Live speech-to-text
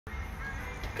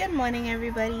Good morning,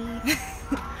 everybody.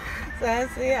 So I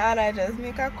thought I just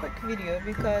make a quick video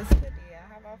because today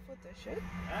I have a photo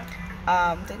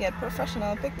shoot to get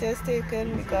professional pictures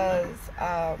taken because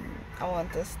I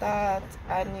want to start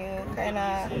a new kind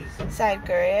of side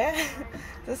career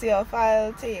to see how far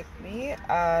it'll take me,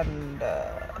 and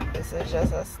this is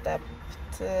just a step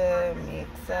to make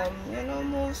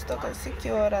some moves to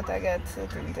secure that I get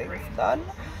certain things done.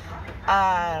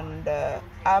 And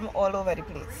I'm all over the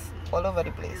place.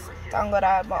 Thank God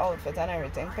I had my outfit and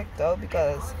everything picked out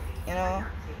because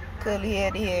curly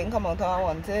hair ain't come out how I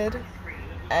wanted.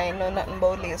 I ain't know nothing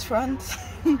about lace front.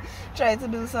 Try to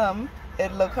do some,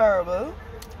 it look horrible.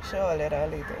 Show you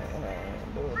that later,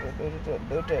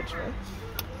 don't judge me.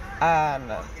 And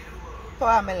for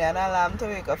a million alarm to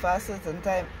wake up for a certain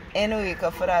time, ain't wake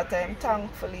up for that time.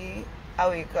 Thankfully I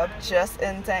wake up just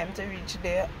in time to reach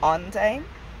there on time.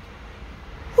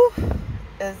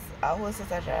 Is a whole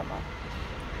set of drama.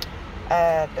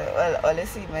 Well, all you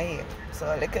see my hair, so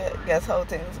I guess how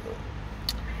things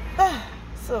go.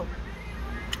 So,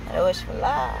 I wish for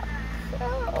luck.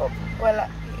 Well,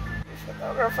 the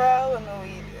photographer, when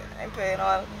I'm paying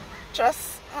all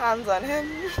trust hands on him,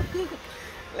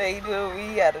 like he do what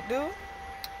we had to do,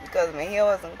 because my hair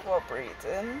wasn't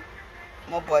cooperating,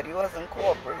 my body wasn't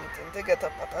cooperating to get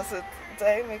up at a certain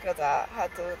time because I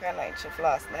had to work a night shift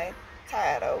last night.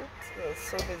 Tired out, I was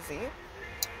so busy,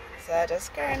 so I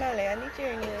just carried on the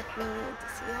journey with me to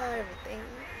see how everything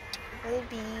will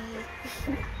be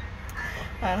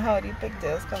and how the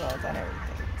pictures come out and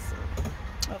everything. So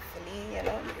hopefully,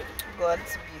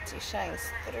 God's beauty shines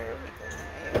through because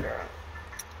my girl,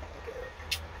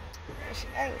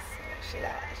 she's nice, she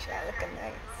looking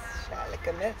nice, she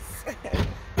looking nice.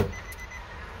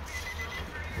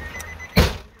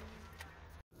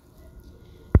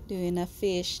 Doing a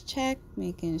face check,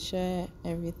 making sure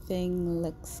everything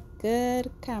looks good,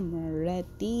 camera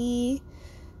ready.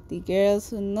 The girls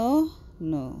who know.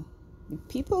 The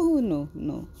people who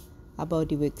know about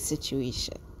the wig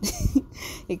situation.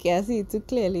 You can't see it too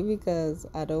clearly because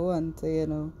I don't want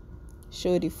to,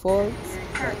 show the faults.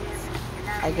 But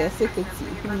I guess you could see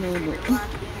who know.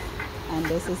 And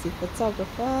this is the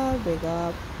photographer, big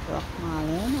up Rock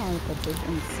Marlin. I'll put his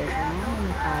Instagram in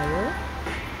the bio.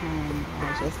 And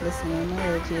I was just listening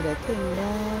to the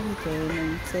Kingdom, going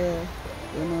into,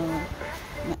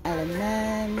 my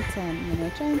element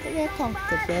and, trying to get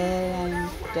comfortable and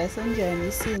just enjoying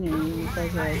the scenery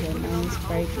because it was a nice,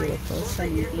 bright, beautiful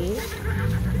sunny day.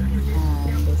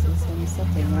 And this is him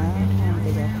setting up and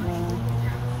we got my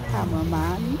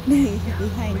cameraman,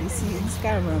 behind the scenes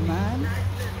cameraman,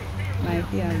 my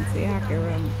fiance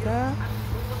Hakaranta.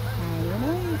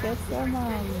 And you get some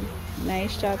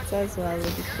nice shots as well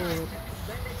with the food.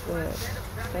 So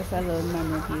that's a little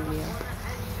memorabilia.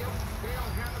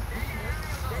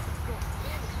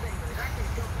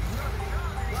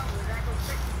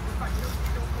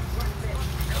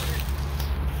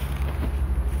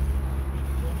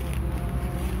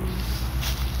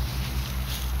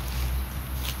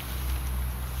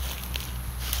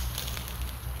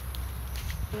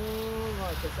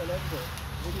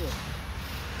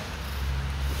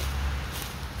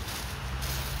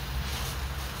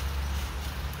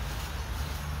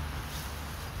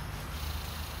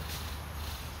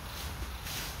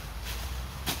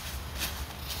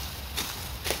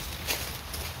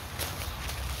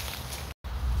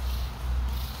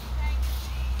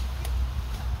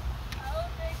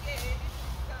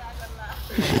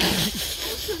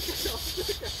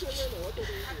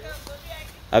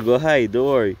 I go hide, don't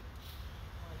worry.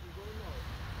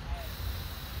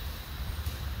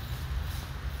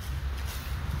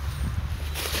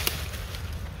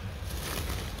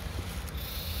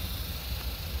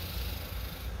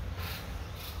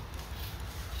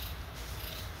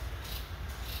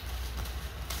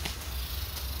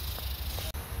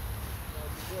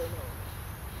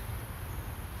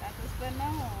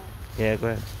 Yeah, go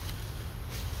ahead.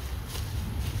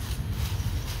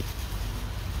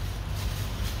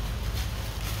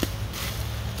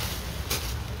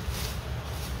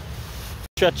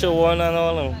 Stretch your one and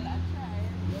all of them.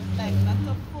 Like not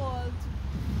to fall.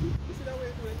 You see that way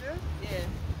it's going there? Yeah.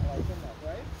 I like that,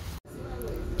 right?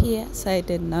 Yes, I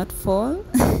did not fall.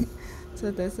 So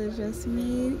this is just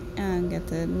me and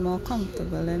getting more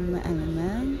comfortable in my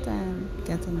element and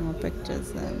getting more pictures,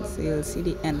 and so you'll see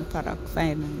the end product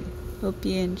finally. Hope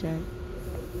you enjoy.